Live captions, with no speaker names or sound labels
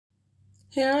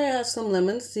Here I have some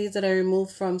lemon seeds that I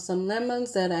removed from some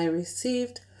lemons that I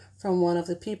received from one of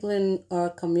the people in our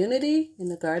community, in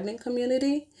the gardening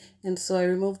community. And so I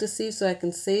removed the seeds so I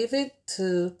can save it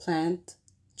to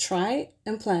try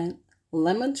and plant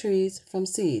lemon trees from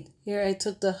seed. Here I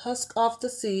took the husk off the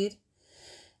seed,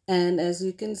 and as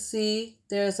you can see,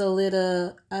 there's a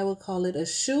little, I would call it a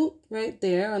shoot right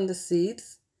there on the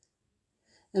seeds.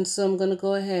 And so I'm going to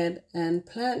go ahead and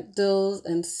plant those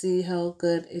and see how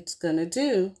good it's going to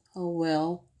do, how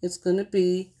well it's going to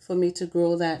be for me to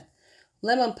grow that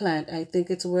lemon plant. I think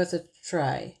it's worth a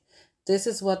try. This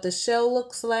is what the shell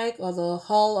looks like, or the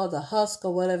hull, or the husk,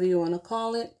 or whatever you want to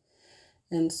call it.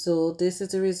 And so this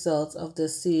is the result of the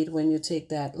seed when you take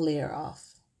that layer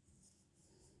off.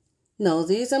 Now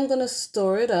these I'm going to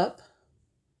store it up.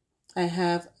 I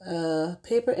have a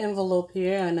paper envelope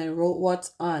here and I wrote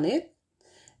what's on it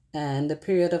and the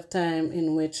period of time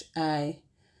in which I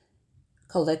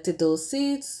collected those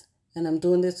seeds. And I'm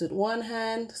doing this with one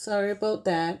hand. Sorry about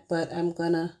that, but I'm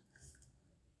going to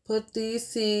put these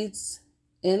seeds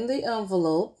in the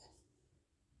envelope,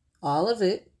 all of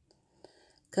it,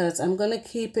 because I'm going to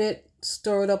keep it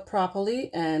stored up properly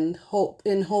and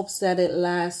in hopes that it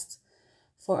lasts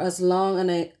for as long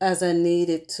as I need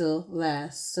it to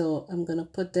last. So I'm going to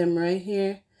put them right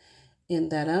here in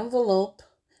that envelope,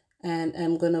 and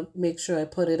I'm going to make sure I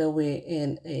put it away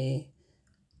in a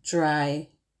dry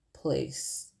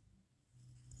place.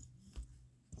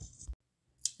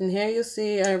 And here you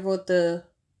see I wrote the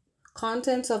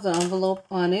contents of the envelope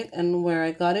on it and where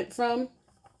I got it from.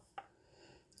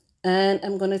 And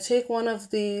I'm going to take one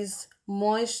of these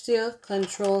moisture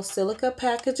control silica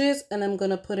packages and I'm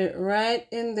going to put it right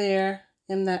in there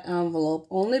in that envelope,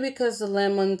 only because the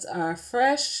lemons are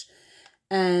fresh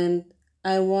and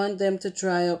I want them to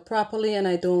dry up properly, and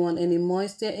I don't want any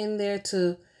moisture in there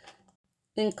to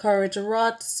encourage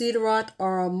rot, seed rot,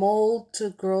 or a mold to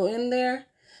grow in there.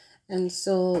 And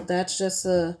so that's just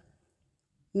a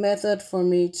method for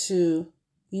me to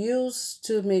use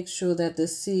to make sure that the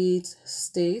seeds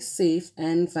stay safe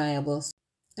and viable.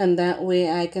 And that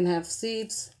way I can have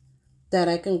seeds that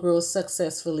I can grow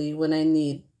successfully when I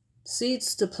need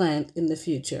seeds to plant in the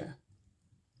future.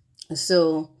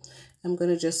 So I'm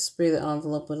going to just spray the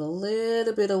envelope with a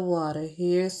little bit of water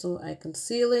here so I can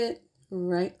seal it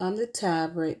right on the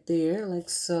tab right there, like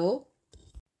so.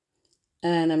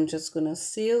 And I'm just going to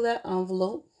seal that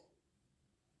envelope.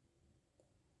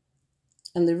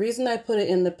 And the reason I put it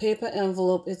in the paper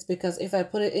envelope is because if I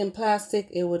put it in plastic,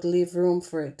 it would leave room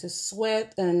for it to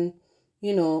sweat and,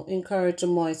 encourage the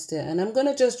moisture. And I'm going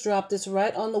to just drop this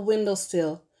right on the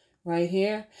windowsill right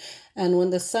here. And when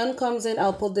the sun comes in,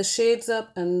 I'll put the shades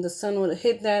up and the sun will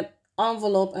hit that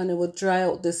envelope and it would dry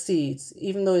out the seeds,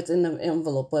 even though it's in the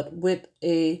envelope. But with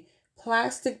a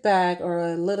plastic bag or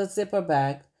a little zipper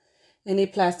bag, any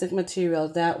plastic material,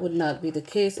 that would not be the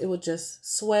case. It would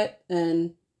just sweat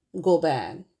and go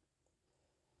bad.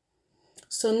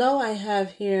 So now I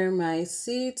have here my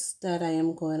seeds that I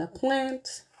am going to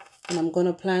plant, and I'm going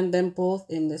to plant them both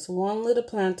in this one little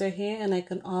planter here, and I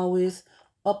can always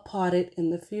uppot it in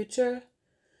the future.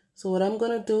 So what I'm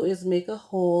going to do is make a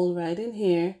hole right in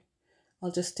here.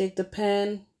 I'll just take the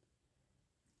pen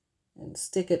and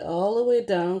stick it all the way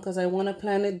down because I want to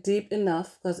plant it deep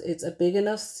enough because it's a big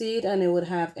enough seed and it would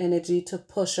have energy to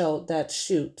push out that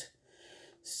shoot.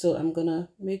 So I'm going to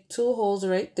make 2 holes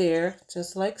right there,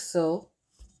 just like so.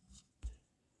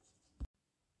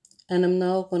 And I'm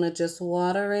now going to just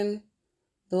water in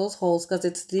those holes because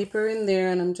it's deeper in there.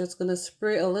 And I'm just going to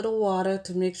spray a little water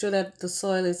to make sure that the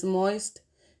soil is moist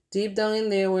deep down in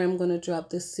there where I'm going to drop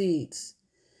the seeds.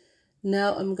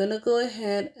 Now I'm going to go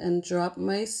ahead and drop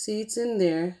my seeds in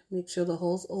there. Make sure the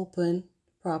holes open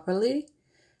properly.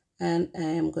 And I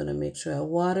am going to make sure I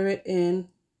water it in.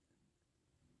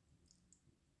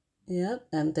 Yep,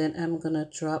 and then I'm going to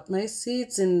drop my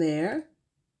seeds in there.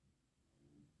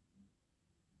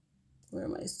 Where are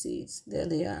my seeds? There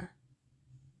they are.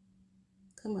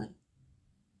 Come on.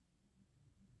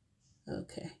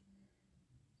 Okay.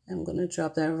 I'm going to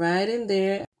drop that right in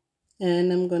there.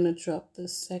 And I'm going to drop the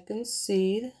second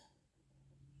seed.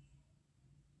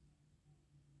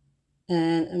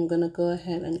 And I'm going to go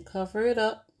ahead and cover it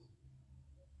up.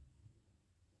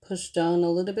 Push down a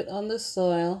little bit on the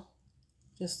soil,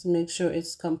 just to make sure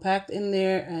it's compact in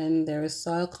there and there is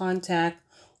soil contact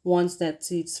once that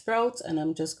seed sprouts. And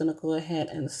I'm just going to go ahead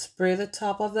and spray the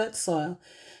top of that soil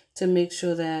to make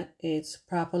sure that it's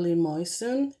properly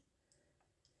moistened.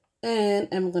 And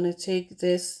I'm going to take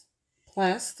this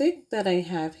plastic that I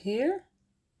have here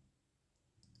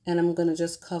and I'm going to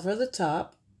just cover the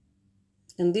top.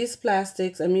 And these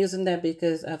plastics, I'm using that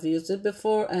because I've used it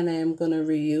before and I am going to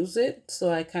reuse it.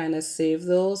 So I kind of save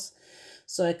those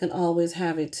so I can always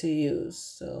have it to use.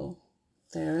 So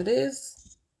there it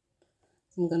is.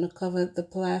 I'm going to cover the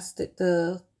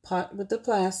pot with the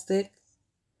plastic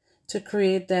to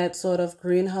create that sort of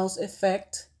greenhouse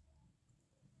effect.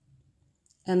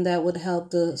 And that would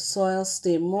help the soil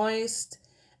stay moist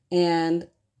and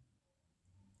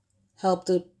help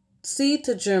the seed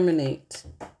to germinate.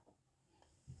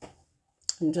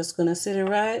 I'm just going to sit it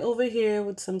right over here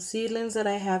with some seedlings that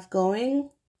I have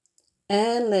going.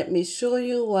 And let me show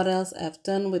you what else I've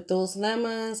done with those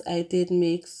lemons. I did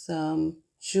make some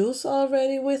juice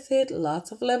already with it,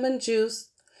 lots of lemon juice.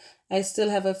 I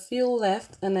still have a few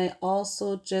left, and I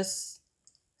also just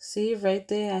see right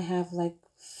there I have like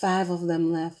 5 of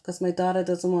them left because my daughter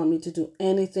doesn't want me to do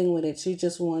anything with it. She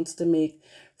just wants to make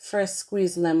fresh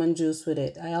squeezed lemon juice with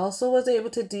it. I also was able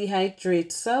to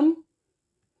dehydrate some,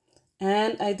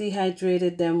 and I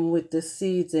dehydrated them with the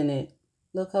seeds in it.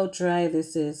 Look how dry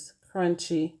this is,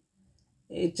 crunchy.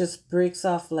 It just breaks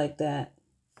off like that.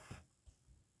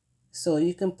 So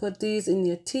you can put these in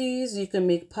your teas. You can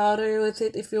make powder with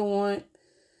it if you want.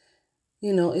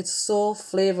 You know, it's so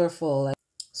flavorful.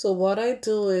 So what I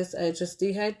do is I just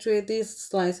dehydrate these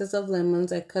slices of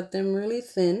lemons. I cut them really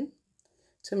thin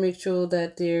to make sure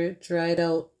that they're dried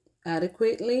out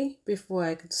adequately before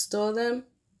I could store them.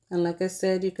 And like I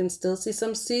said, you can still see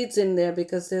some seeds in there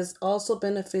because there's also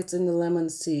benefits in the lemon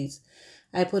seeds.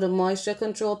 I put a moisture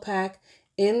control pack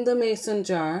in the mason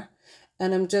jar,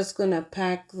 and I'm just going to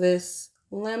pack this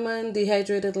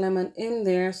dehydrated lemon in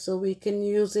there so we can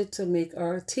use it to make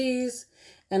our teas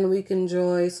and we can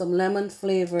enjoy some lemon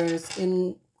flavors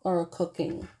in our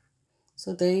cooking.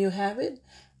 So there you have it.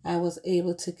 I was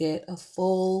able to get a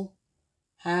full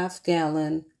half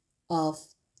gallon of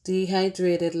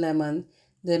dehydrated lemon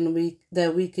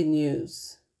that we can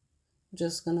use. I'm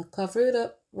just going to cover it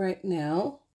up right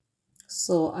now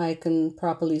so I can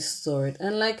properly store it.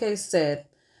 And like I said,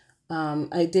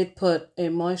 I did put a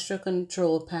moisture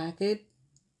control packet,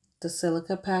 the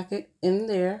silica packet, in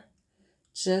there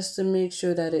just to make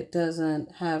sure that it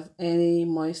doesn't have any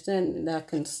moisture and that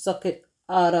can suck it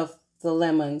out of the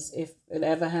lemons if it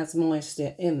ever has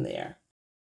moisture in there.